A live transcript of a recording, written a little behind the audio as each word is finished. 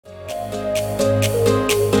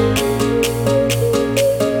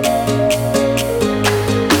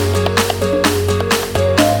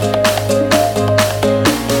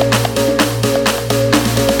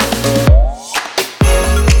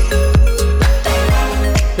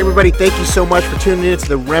everybody, thank you so much for tuning in to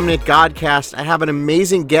the Remnant Godcast. I have an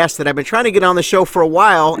amazing guest that I've been trying to get on the show for a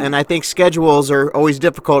while, and I think schedules are always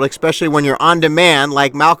difficult, especially when you're on demand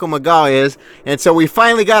like Malcolm McGaugh is. And so we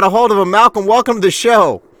finally got a hold of him. Malcolm, welcome to the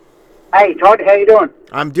show. Hey, Todd, how you doing?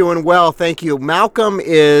 I'm doing well, thank you. Malcolm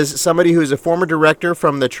is somebody who's a former director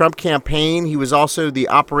from the Trump campaign. He was also the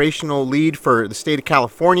operational lead for the state of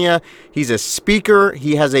California. He's a speaker.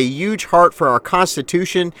 He has a huge heart for our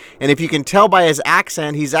Constitution. And if you can tell by his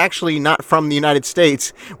accent, he's actually not from the United States.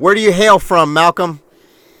 Where do you hail from, Malcolm?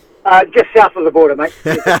 Just south of the border, mate.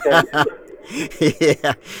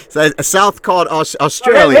 Yeah, so a south called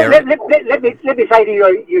Australia. Let me say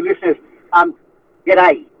to your listeners,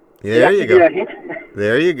 g'day. There you go.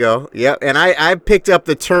 There you go. Yeah, and I picked up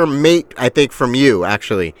the term mate, I think, from you,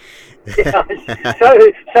 actually. Yeah,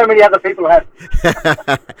 so many other people have.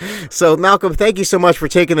 So, Malcolm, thank you so much for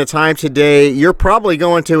taking the time today. You're probably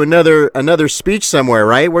going to another speech somewhere,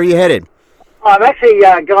 right? Where are you headed? I'm actually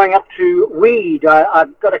going up to Weed.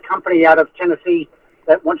 I've got a company out of Tennessee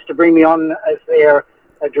that wants to bring me on as their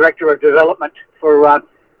director of development for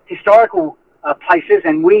historical places,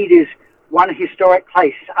 and Weed is one historic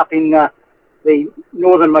place up in the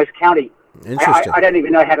northernmost county. Interesting. I don't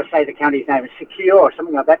even know how to say the county's name. It's Secure or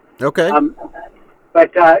something like that. Okay.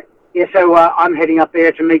 So I'm heading up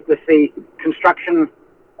there to meet with the construction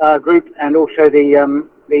group and also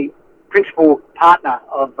the principal partner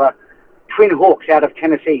of Twin Hawks out of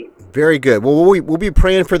Tennessee. Very good. Well, we'll be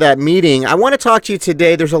praying for that meeting. I want to talk to you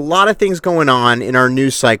today. There's a lot of things going on in our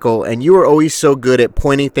news cycle, and you are always so good at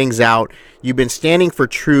pointing things out. You've been standing for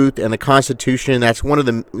truth and the Constitution. That's one of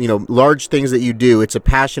the large things that you do. It's a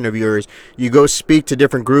passion of yours. You go speak to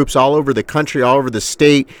different groups all over the country, all over the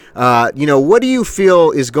state. What do you feel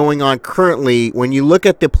is going on currently when you look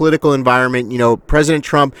at the political environment? President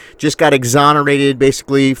Trump just got exonerated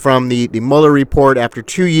basically from the Mueller report after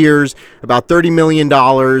 2 years, about $30 million.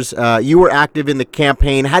 You were active in the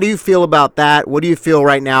campaign. How do you feel about that? What do you feel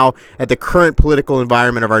right now at the current political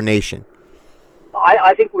environment of our nation?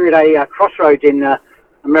 I think we're at a crossroads in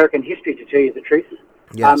American history, to tell you the truth.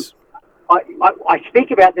 Yes. I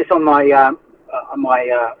speak about this on my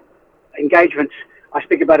engagements. I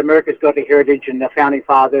speak about America's godly heritage and the founding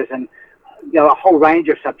fathers and a whole range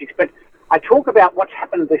of subjects. But I talk about what's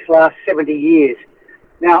happened this last 70 years.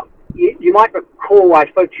 Now, you might recall I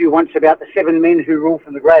spoke to you once about the 7 men who ruled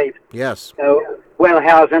from the grave. Yes. So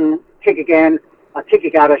Wellhausen, Kierkegaard, I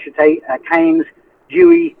should say, Keynes,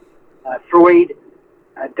 Dewey, Freud,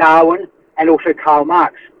 Darwin, and also Karl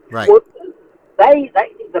Marx. Right. Well,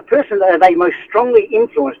 the person that they most strongly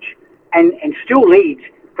influenced and still leads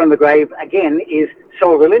from the grave again is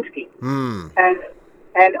Saul Alinsky.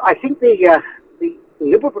 And I think the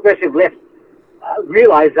liberal progressive left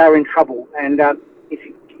realize they're in trouble. And if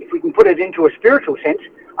we can put it into a spiritual sense,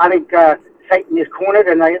 I think Satan is cornered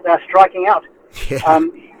and they're striking out. Yeah.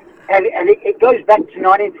 And it goes back to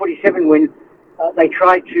 1947 when they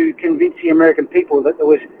tried to convince the American people that there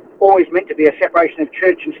was always meant to be a separation of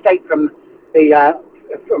church and state from the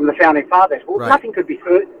founding fathers. Well, right. Nothing could be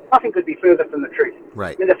further from the truth.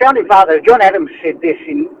 Right. And the founding fathers, John Adams, said this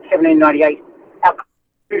in 1798: "Our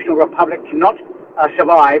constitutional republic cannot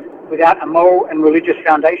survive without a moral and religious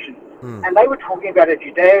foundation." And they were talking about a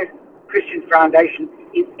Judeo-Christian foundation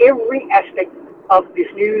in every aspect of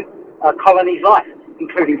this new colony's life,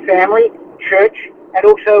 including family, church, and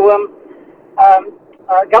also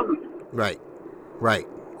government. Right.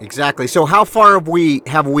 Exactly. So how far have we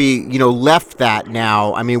left that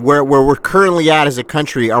now? I mean, where we're currently at as a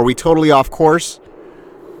country, are we totally off course?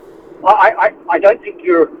 I don't think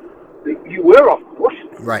you were off course.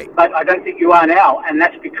 Right. But I don't think you are now, and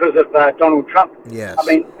that's because of Donald Trump. Yes. I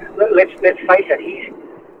mean, let's face it, he's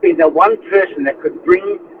been the one person that could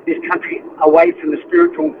bring this country away from the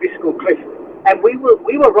spiritual and physical cliff. And we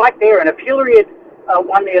were right there, and if Hillary had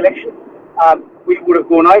won the election, we would have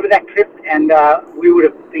gone over that cliff, and we would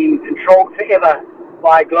have been controlled forever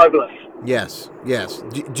by globalists. Yes.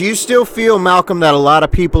 Do you still feel, Malcolm, that a lot of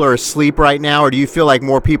people are asleep right now, or do you feel like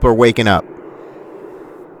more people are waking up?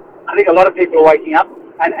 I think a lot of people are waking up,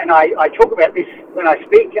 and I talk about this when I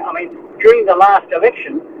speak. I mean, during the last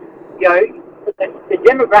election, the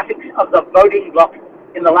demographics of the voting bloc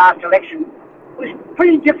in the last election was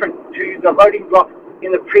pretty different to the voting bloc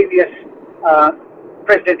in the previous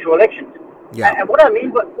presidential elections. Yeah. And what I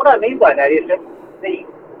mean by that is that there's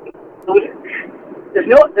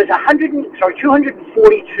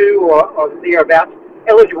 242 or thereabouts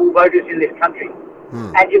eligible voters in this country,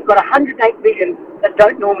 and you've got 108 million that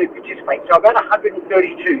don't normally participate. So about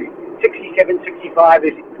 132, 67, 65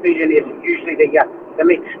 million is usually the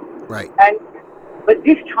mix. Right. But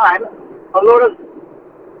this time, a lot of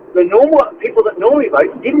the normal people that normally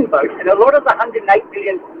vote didn't vote, and a lot of the 108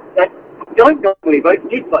 million that don't normally vote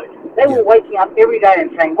did vote. They were waking up every day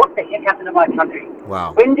and saying, "What the heck happened to my country?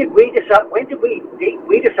 Wow. When did we decide? When did we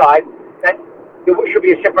decide that there should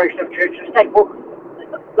be a separation of church and state?" Well,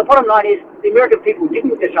 the bottom line is the American people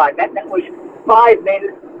didn't decide that. That was 5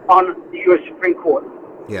 men on the U.S. Supreme Court.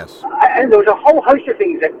 Yes. And there was a whole host of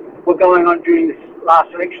things that were going on during this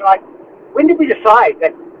last election. Like, when did we decide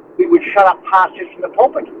that we would shut up pastors from the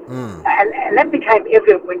pulpit? And that became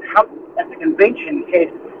evident when Trump at the convention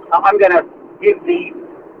said, "I'm going to give the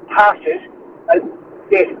pastors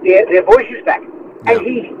their voices back." Yeah. And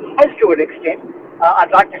he has to an extent.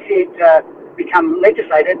 I'd like to see it become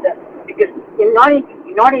legislated because in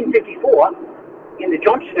 1954, in the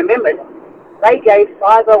Johnson Amendment, they gave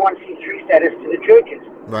 501c3 status to the churches.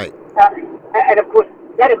 Right. And of course,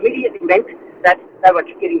 that immediately meant that they were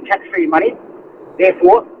getting tax-free money.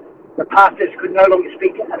 Therefore, the pastors could no longer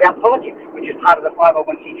speak about politics, which is part of the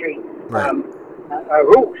 501c3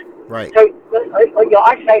 rules. Right. So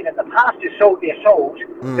I say that the pastors sold their souls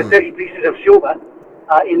for 30 pieces of silver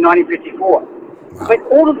in 1954. Wow. But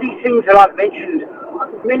all of these things that I've mentioned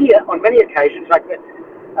on many occasions, like the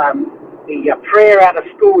prayer out of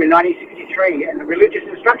school in 1963 and the religious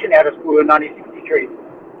instruction out of school in 1963,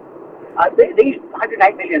 these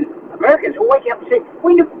 108 million Americans will wake up and say,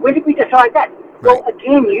 when did we decide that? Right. Well,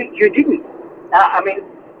 again, you didn't. I mean,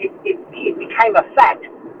 it became a fact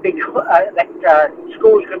because, that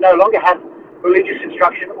schools could no longer have religious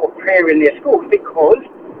instruction or prayer in their schools because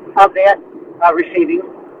of their receiving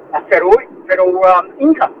federal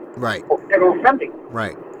income, right, or federal funding.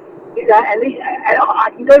 Right. And I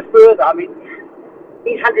can go further. I mean,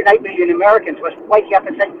 these 108 million Americans were waking up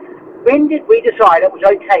and saying, when did we decide it was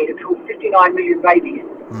okay to kill 59 million babies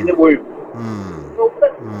in the womb?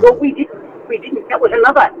 Well, we didn't. That was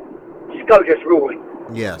another SCOTUS ruling.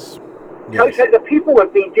 Yes. So the people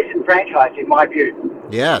have been disenfranchised, in my view.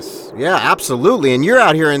 Yes. Yeah, absolutely. And you're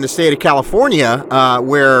out here in the state of California,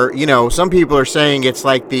 where, some people are saying it's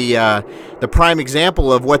like the prime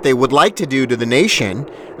example of what they would like to do to the nation.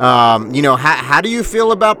 How do you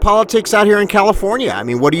feel about politics out here in California? I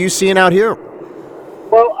mean, what are you seeing out here?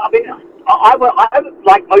 Well, I mean, I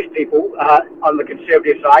like most people on the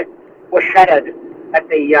conservative side, was shattered at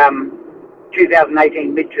the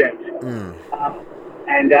 2018 midterms.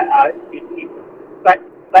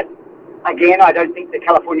 But again, I don't think the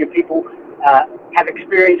California people have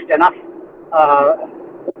experienced enough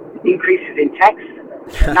increases in tax,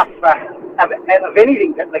 enough of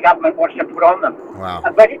anything that the government wants to put on them. Wow.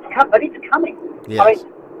 But it's coming. Yes. I mean,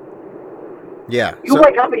 yeah. You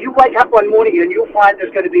wake up one morning and you'll find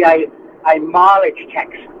there's going to be a mileage tax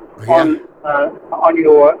on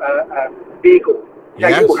your vehicle. So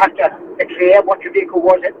yes. You'll have to declare what your vehicle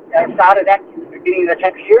was started at the beginning of the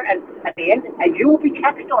tax year and at the end, and you will be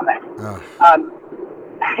taxed on that.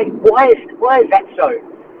 And why is that so?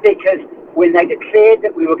 Because when they declared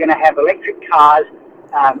that we were going to have electric cars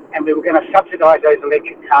and we were going to subsidise those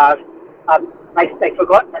electric cars, they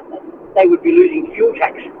forgot that they would be losing fuel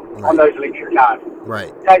tax on those electric cars.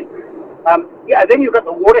 Right. So, then you've got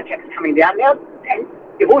the water tax coming down now, and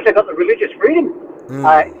you've also got the religious freedom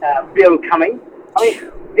bill coming. I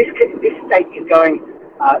mean, this state is going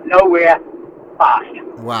nowhere fast.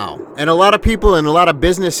 Wow. And a lot of people and a lot of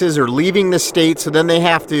businesses are leaving the state, so then they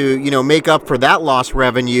have to, make up for that lost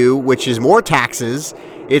revenue, which is more taxes.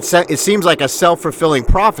 It seems like a self-fulfilling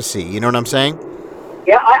prophecy. You know what I'm saying?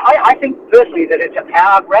 Yeah, I think personally that it's a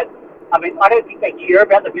power grab. I mean, I don't think they care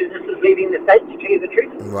about the businesses leaving the state, to tell you the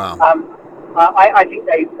truth. Wow. I think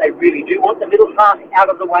they really do want the middle class out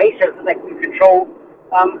of the way so that they can control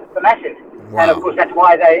the masses. Wow. And of course, that's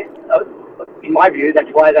why they, in my view, that's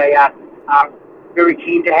why they are very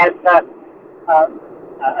keen to have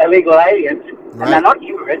illegal aliens, right. And they're not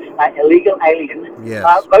immigrants, illegal aliens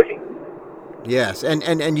voting. Yes,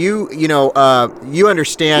 and you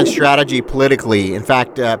understand strategy politically. In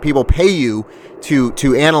fact, people pay you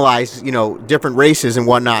to analyze, different races and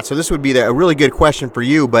whatnot. So this would be a really good question for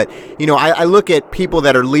you. But, I look at people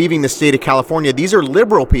that are leaving the state of California. These are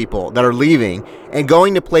liberal people that are leaving and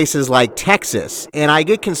going to places like Texas. And I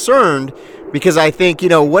get concerned because I think,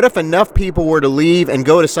 what if enough people were to leave and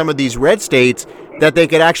go to some of these red states that they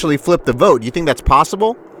could actually flip the vote? Do you think that's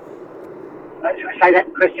possible? Say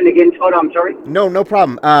that question again, Todd. I'm sorry. No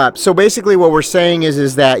problem. So basically what we're saying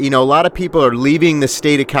is that, a lot of people are leaving the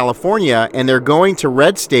state of California and they're going to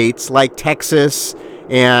red states like Texas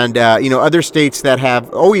and other states that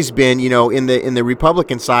have always been in the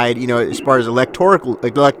Republican side, as far as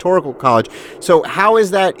electoral college. So how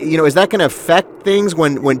is that? Is that going to affect things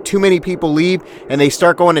when too many people leave and they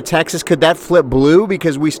start going to Texas? Could that flip blue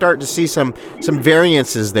because we start to see some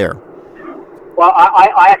variances there? Well,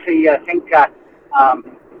 I actually think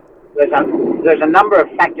there's a number of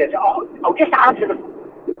factors. I'll just answer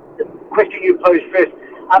the question you posed first.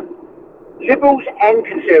 Liberals and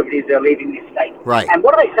Conservatives are leaving this state. Right. And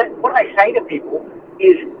what I say to people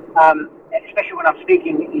is, especially when I'm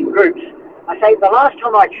speaking in groups, I say the last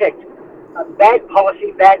time I checked, bad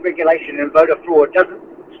policy, bad regulation, and voter fraud doesn't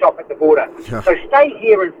stop at the border. Yeah. So stay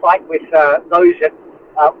here and fight with those that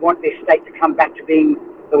want this state to come back to being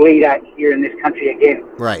the leader here in this country again.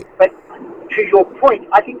 Right. But to your point,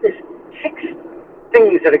 I think there's 6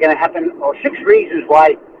 things that are going to happen, or 6 reasons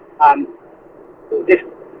why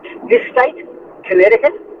this state,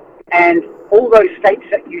 Connecticut, and all those states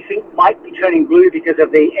that you think might be turning blue because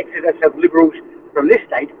of the exodus of Liberals from this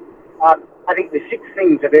state, I think there's 6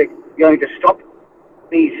 things that are going to stop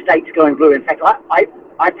these states going blue. In fact,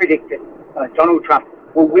 I predict that Donald Trump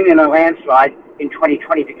will win in a landslide in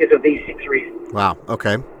 2020 because of these 6 reasons. Wow.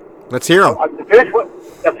 Okay. Let's hear them.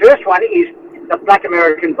 The first one is the Black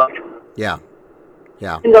American vote. Yeah.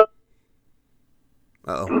 Yeah. In the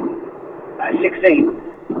Uh-oh. 16,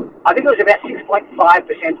 I think it was about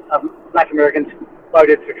 6.5% of Black Americans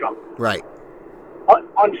voted for Trump. Right.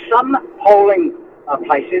 On some polling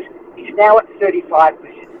places, it's now at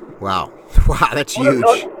 35%. Wow. Wow, that's huge.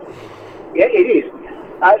 Yeah, it is.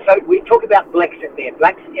 So we talk about Brexit there,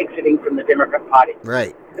 blacks exiting from the Democrat Party.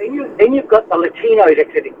 Right. Then you've got the Latinos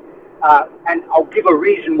exiting, and I'll give a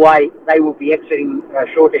reason why they will be exiting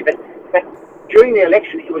shortly. But during the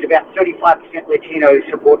election, it was about 35% Latino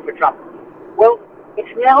support for Trump. Well, it's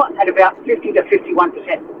now at about 50 to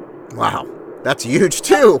 51%. Wow, that's huge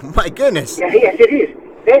too. My goodness. Yeah, yes, it is.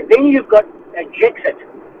 Then you've got Jexit,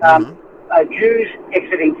 Jews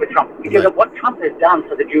exiting for Trump because of what Trump has done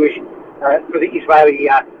for the Jewish, for the Israeli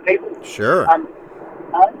people. Sure.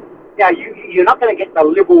 Now you're not going to get the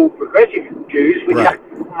liberal progressive Jews, which are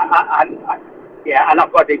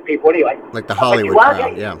not godly people anyway. Like the Hollywood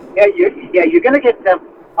crowd, yeah. You're going to get a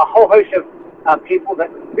whole host of people that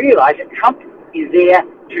realize that Trump is there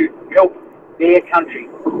to help their country.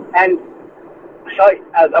 And so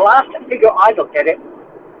the last figure I looked at it,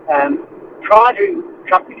 prior to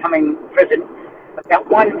Trump becoming president, about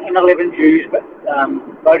 1 in 11 Jews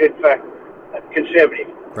voted for Conservative.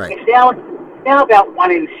 Right. It's now about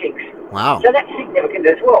 1 in 6. Wow. So that's significant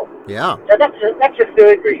as well. Yeah. So that's a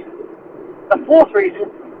third reason. The fourth reason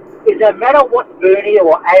is no matter what Bernie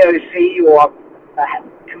or AOC or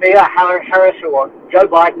Kamala Harris or Joe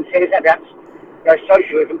Biden says about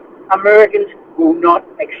socialism, Americans will not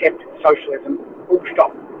accept socialism. Full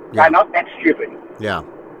stop. Yeah. They're not that stupid. Yeah.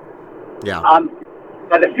 Yeah.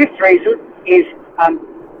 So the fifth reason is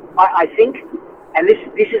I think, and this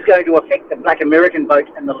is going to affect the Black American vote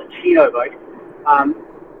and the Latino vote,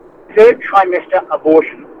 third trimester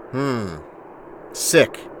abortion.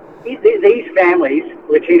 Sick. These families,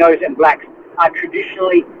 Latinos and Blacks, are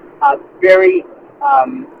traditionally very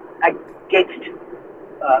against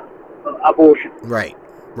abortion. Right.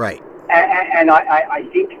 Right. And I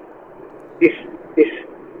think this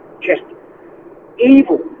just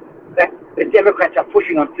evil that the Democrats are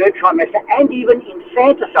pushing on third trimester and even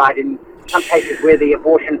infanticide in some cases where the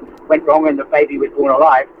abortion went wrong and the baby was born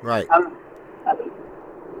alive. Right.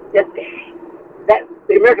 That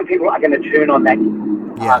the American people are going to turn on that.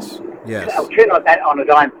 Yes. Yes. They'll turn on that on a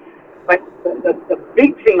dime. But the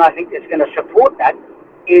big thing I think that's going to support that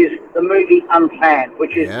is the movie Unplanned,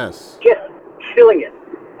 which is just killing it.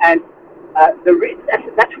 And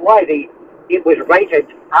that's why it was rated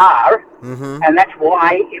R, and that's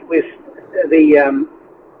why it was the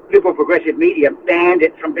liberal progressive media banned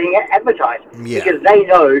it from being advertised because they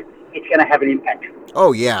know it's going to have an impact.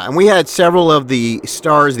 Oh, yeah. And we had several of the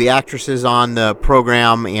stars, the actresses on the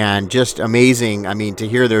program, and just amazing. I mean, to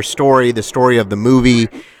hear their story, the story of the movie,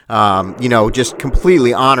 just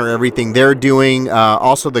completely honor everything they're doing.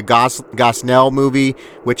 Also, the Gosnell movie,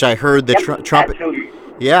 which I heard Trump. Absolutely.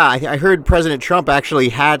 Yeah, I heard President Trump actually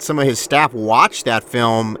had some of his staff watch that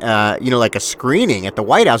film, like a screening at the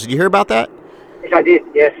White House. Did you hear about that? Yes, I did,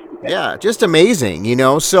 yes. Yeah, just amazing,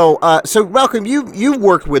 So Malcolm, you've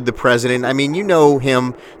worked with the president. I mean, you know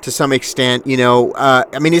him to some extent,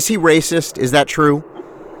 I mean, is he racist? Is that true?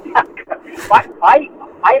 I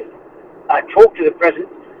talked to the president.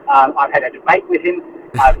 I've had a debate with him.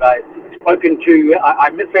 I've spoken to,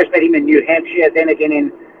 I first met him in New Hampshire, then again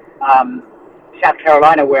in South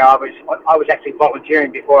Carolina, where I was actually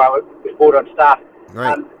volunteering before I was brought on staff.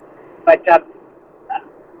 Right. But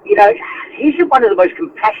you know, he's one of the most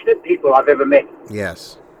compassionate people I've ever met.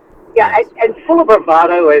 Yes. Yeah, Yes. and full of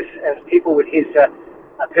bravado, as people with his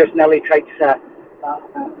personality traits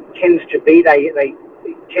tends to be. They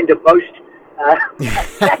tend to boast.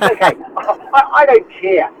 That's okay. I don't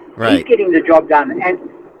care. Right. He's getting the job done, and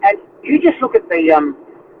you just look at the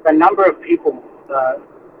number of people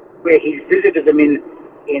where he's visited them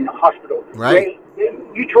in hospital. Right. Where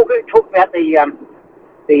you talk about the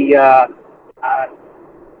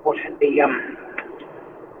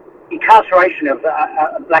incarceration of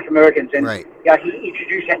black Americans, and Right. he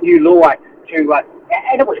introduced that new law to,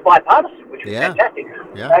 and it was bipartisan, which was fantastic,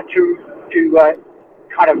 to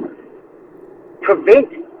kind of prevent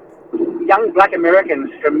young black Americans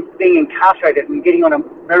from being incarcerated and getting on a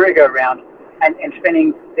merry-go-round and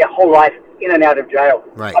spending their whole life in and out of jail.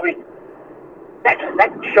 Right. I mean, that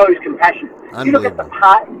shows compassion. You look at the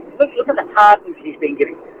look at the pardons he's been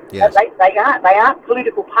giving. Yes. They aren't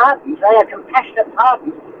political pardons. They are compassionate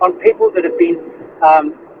pardons on people that have been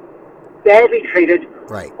badly treated,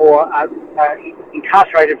 Right. or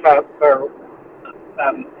incarcerated for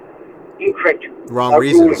incorrect Wrong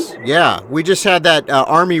reasons. rulings. Yeah, we just had that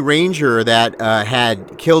Army Ranger that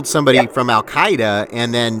had killed somebody from Al Qaeda,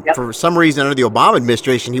 and then for some reason under the Obama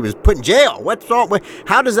administration, he was put in jail. What's wrong?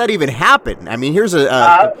 How does that even happen? I mean, here's because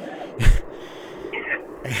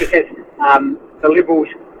the Liberals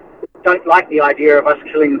don't like the idea of us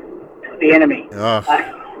killing the enemy.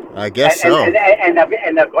 I guess so. And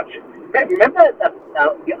they've got. Remember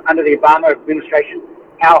under the Obama administration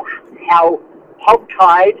how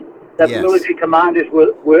hogtied the military commanders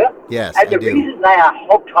were? Yes, and the reason they are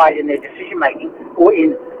hogtied in their decision making or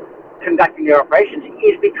in conducting their operations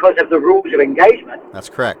is because of the rules of engagement. That's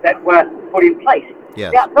correct. That were put in place.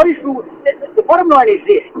 Yes. Now, those rules. The bottom line is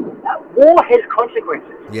this: war has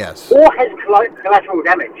consequences. Yes. War has collateral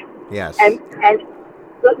damage. Yes. And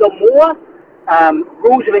the more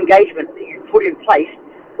rules of engagement that you put in place,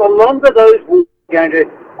 the longer those wars are going to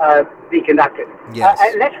be conducted. Yes.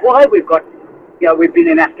 And that's why we've got, we've been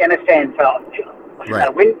in Afghanistan for,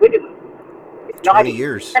 when did 20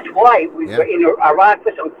 years. That's why we were in Iraq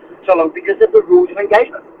for so long, because of the rules of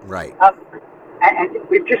engagement. Right. And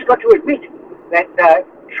we've just got to admit that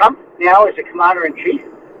Trump, now as the commander-in-chief,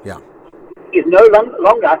 is no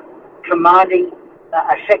longer commanding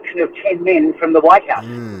a section of 10 men from the White House.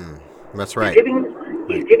 That's right.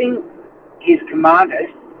 He's giving his commanders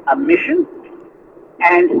a mission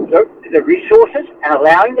and the resources, and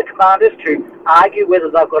allowing the commanders to argue whether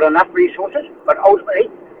they've got enough resources, but ultimately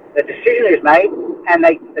the decision is made, and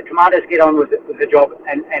the commanders get on with the job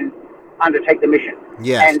and undertake the mission.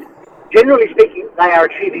 Yes. And generally speaking, they are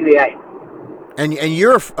achieving the aim. And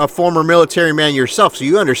you're a former military man yourself, so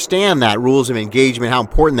you understand that rules of engagement, how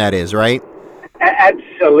important that is, right?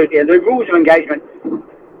 Absolutely. And the rules of engagement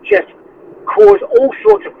just cause all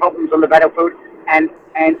sorts of problems on the battlefield, and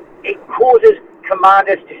it causes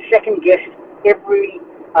commanders to second guess every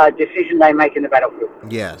decision they make in the battlefield.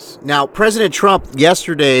 Yes. Now, President Trump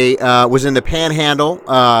yesterday was in the Panhandle,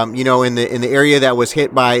 in the area that was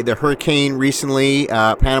hit by the hurricane recently,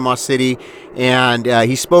 Panama City, and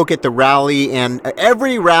he spoke at the rally. And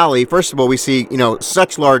every rally, first of all, we see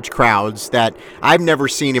such large crowds that I've never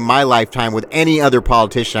seen in my lifetime with any other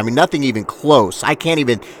politician. I mean, nothing even close. I can't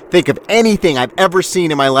even think of anything I've ever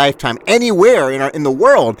seen in my lifetime anywhere in the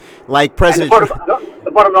world like President Trump. The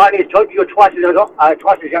bottom line is, you're twice as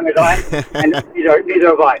young as I am, and neither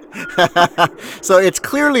have I. So it's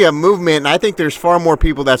clearly a movement, and I think there's far more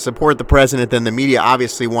people that support the president than the media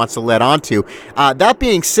obviously wants to let on to. That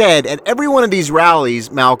being said, at every one of these rallies,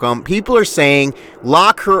 Malcolm, people are saying,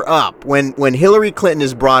 lock her up when Hillary Clinton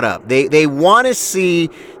is brought up. They want to see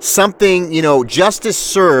something, justice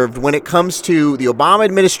served when it comes to the Obama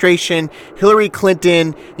administration, Hillary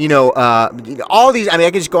Clinton, all these. I mean, I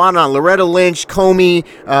can just go on and on. Loretta Lynch, Comey,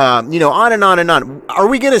 on and on and on. Are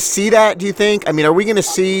we going to see that, do you think? I mean, are we going to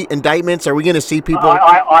see indictments? Are we going to see people?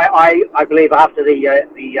 I believe after the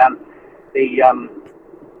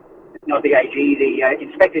AG, the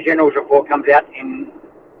Inspector General's report comes out in,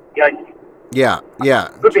 could be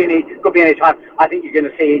any time. I think you're going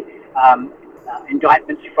to see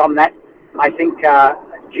indictments from that. I think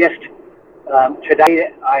just today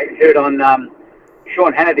I heard on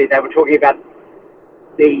Sean Hannity, they were talking about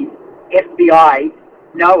the FBI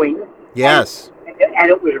knowing. Yes. And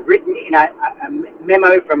it was written in a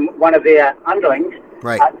memo from one of their underlings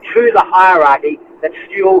to the hierarchy that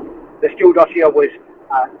the Steele dossier was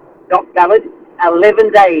not valid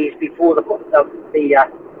 11 days before the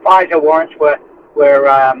FISA warrants were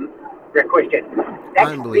requested.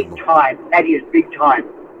 That's big time. That is big time.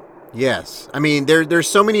 Yes. I mean, there's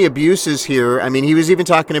so many abuses here. I mean, he was even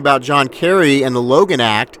talking about John Kerry and the Logan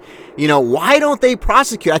Act. You know, why don't they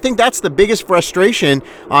prosecute? I think that's the biggest frustration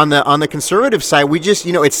on the conservative side. We just,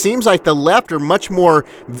 you know, it seems like the left are much more,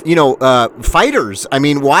 you know, fighters. I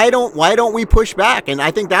mean, why don't we push back? And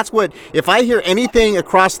I think that's what, if I hear anything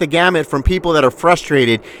across the gamut from people that are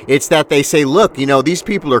frustrated, it's that they say, look, you know, these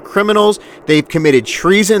people are criminals. They've committed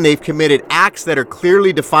treason. They've committed acts that are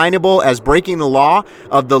clearly definable as breaking the law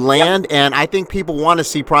of the land. Yep. And I think people want to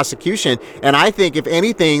see prosecution. And I think, if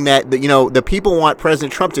anything, that, you know, the people want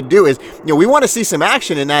President Trump to do is, you know, we want to see some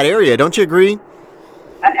action in that area. Don't you agree?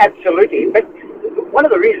 Absolutely. But one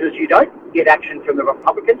of the reasons you don't get action from the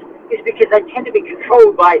Republicans is because they tend to be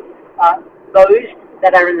controlled by those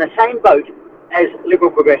that are in the same boat as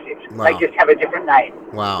liberal progressives. Wow. They just have a different name.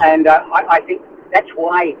 Wow. And I think that's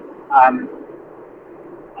why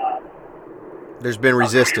there's been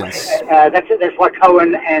resistance. That's why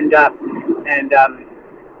Cohen and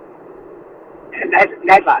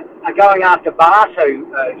Nadler are going after Barr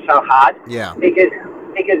so hard. Yeah. Because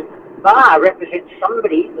Barr represents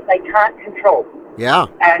somebody that they can't control. Yeah.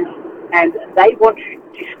 And they want to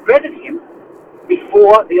discredit him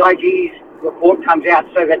before the IG's report comes out,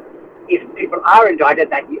 so that if people are indicted,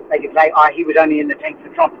 they can say, he was only in the tank for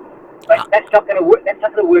Trump. But that's not going to work. That's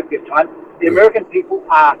not going to work this time. The American people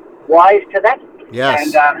are wise to that.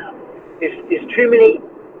 Yes. And there's too many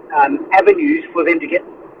avenues for them to get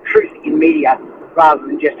truth in media rather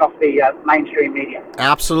than just off the mainstream media.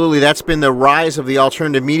 Absolutely. That's been the rise of the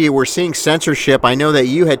alternative media. We're seeing censorship. I know that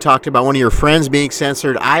you had talked about one of your friends being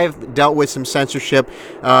censored. I've dealt with some censorship.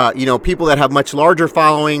 You know, people that have much larger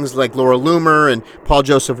followings like Laura Loomer and Paul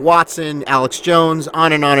Joseph Watson, Alex Jones,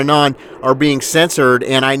 on and on and on, are being censored.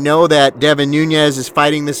 And I know that Devin Nunes is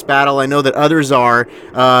fighting this battle. I know that others are.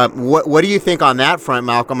 What do you think on that front,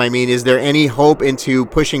 Malcolm? I mean, is there any hope into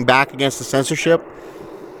pushing back against the censorship?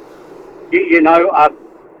 You know,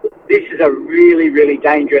 this is a really, really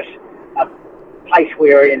dangerous place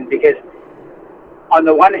we're in, because on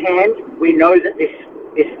the one hand, we know that these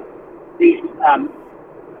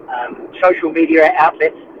social media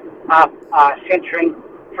outlets are censoring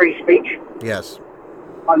free speech. Yes.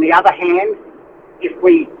 On the other hand, if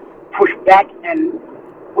we push back and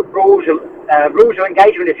put rules of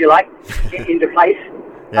engagement, if you like, into place,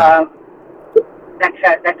 yeah.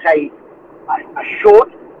 That's a short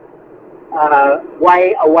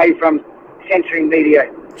way away from censoring media.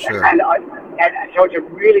 Sure. And so it's a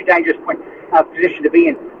really dangerous position to be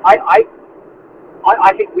in. I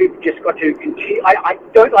think we've just got to continue. I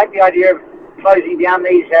don't like the idea of closing down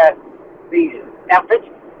these outlets.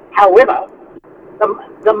 However,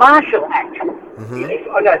 the Marshall Act, mm-hmm.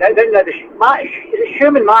 the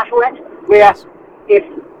Sherman Marshall Act, where yes. if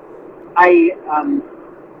a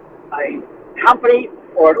company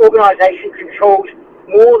or an organisation controls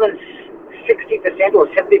more than 60% or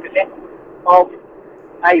 70% of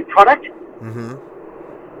a product, mm-hmm.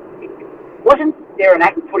 wasn't there an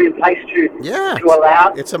act put in place to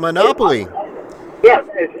allow? It's a monopoly. Yeah,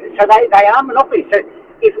 so they are monopolies. So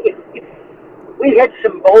if we had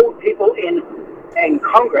some bold people in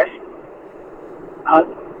Congress,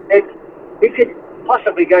 we could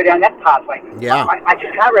possibly go down that pathway. Yeah. I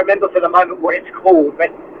just can't remember for the moment what it's called,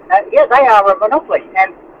 but yeah, they are a monopoly.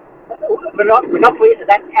 And monopoly,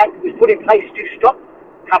 that act was put in place to stop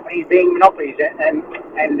companies being monopolies and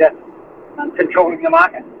controlling the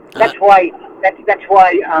market. That's why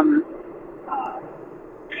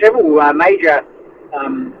several major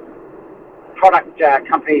product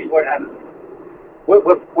companies were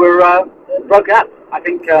broken up. I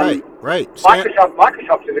think right.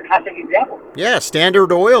 Microsoft is a classic example. Yeah,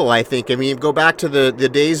 Standard Oil, I think. I mean, go back to the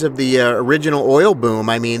days of the original oil boom.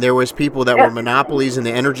 I mean, there was people that were monopolies in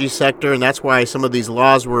the energy sector, and that's why some of these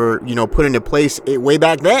laws were, you know, put into place way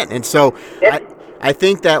back then. And so I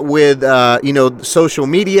think that with, you know, social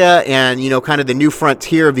media and, you know, kind of the new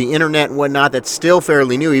frontier of the internet and whatnot, that's still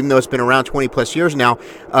fairly new, even though it's been around 20 plus years now,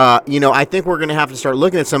 you know, I think we're going to have to start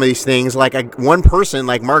looking at some of these things like one person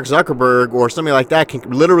like Mark Zuckerberg or something like that can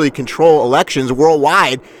literally control elections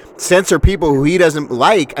worldwide, censor people who he doesn't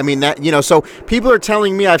like. I mean, that, you know, so people are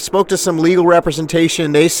telling me, I've spoke to some legal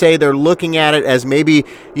representation, they say they're looking at it as maybe,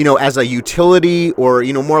 you know, as a utility or,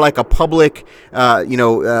 you know, more like a public,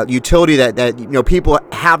 utility that, you know, people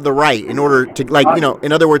have the right in order to, like, you know,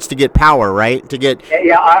 in other words, to get power, right? To get.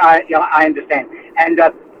 Yeah, I understand. And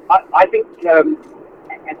I think, and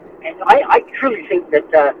I truly think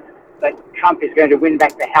that Trump is going to win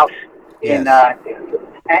back the House in,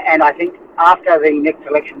 and I think after the next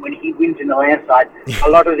election, when he wins in the landslide, a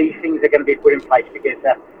lot of these things are going to be put in place, because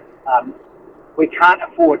we can't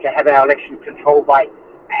afford to have our election controlled by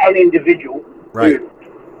an individual who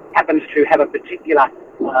happens to have a particular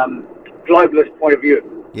globalist point of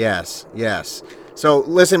view. Yes, yes. So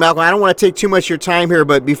listen, Malcolm, I don't want to take too much of your time here,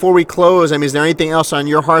 but before we close, I mean, is there anything else on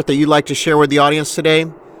your heart that you'd like to share with the audience today?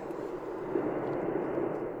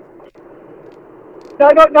 No,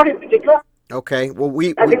 not in particular. Okay. Well,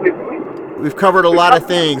 we've covered a lot of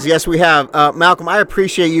things. Yes, we have. Malcolm, I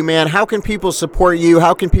appreciate you, man. How can people support you?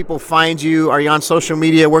 How can people find you? Are you on social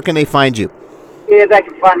media? Where can they find you? Yeah, they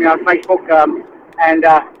can find me on Facebook, and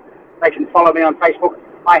they can follow me on Facebook.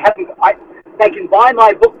 They can buy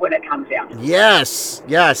my book when it comes out. Yes,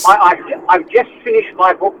 yes. I've just finished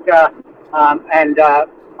my book, and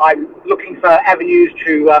I'm looking for avenues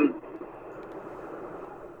to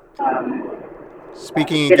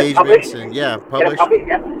speaking get engagements and publish.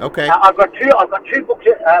 Yeah. Okay. I've got two books.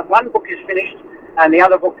 One book is finished, and the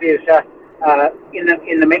other book is in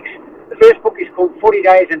the mix. The first book is called 40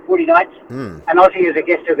 Days and 40 Nights, and Aussie is a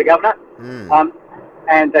guest of the governor.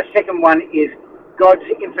 And the second one is God's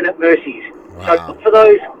Infinite Mercies. Wow. So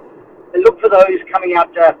look for those coming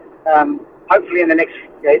out hopefully in the next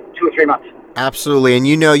 2 or 3 months. Absolutely. And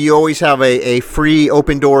you always have a free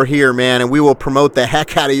open door here, man, and we will promote the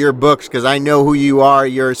heck out of your books because I know who you are.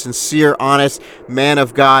 You're a sincere, honest man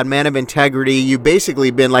of God, man of integrity. You've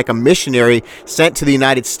basically been like a missionary sent to the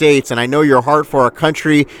United States, and I know your heart for our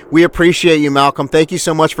country. We appreciate you, Malcolm. Thank you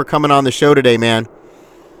so much for coming on the show today, man.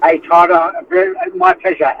 Hey, Todd, my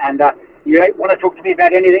pleasure. And you want to talk to me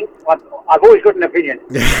about anything? I've always got an opinion.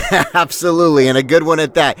 Absolutely, and a good one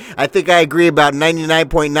at that. I think I agree about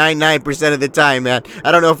 99.99% of the time, man.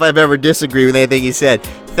 I don't know if I've ever disagreed with anything you said.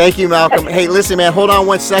 Thank you, Malcolm. Hey, listen, man, hold on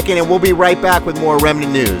 1 second, and we'll be right back with more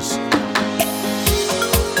Remnant News.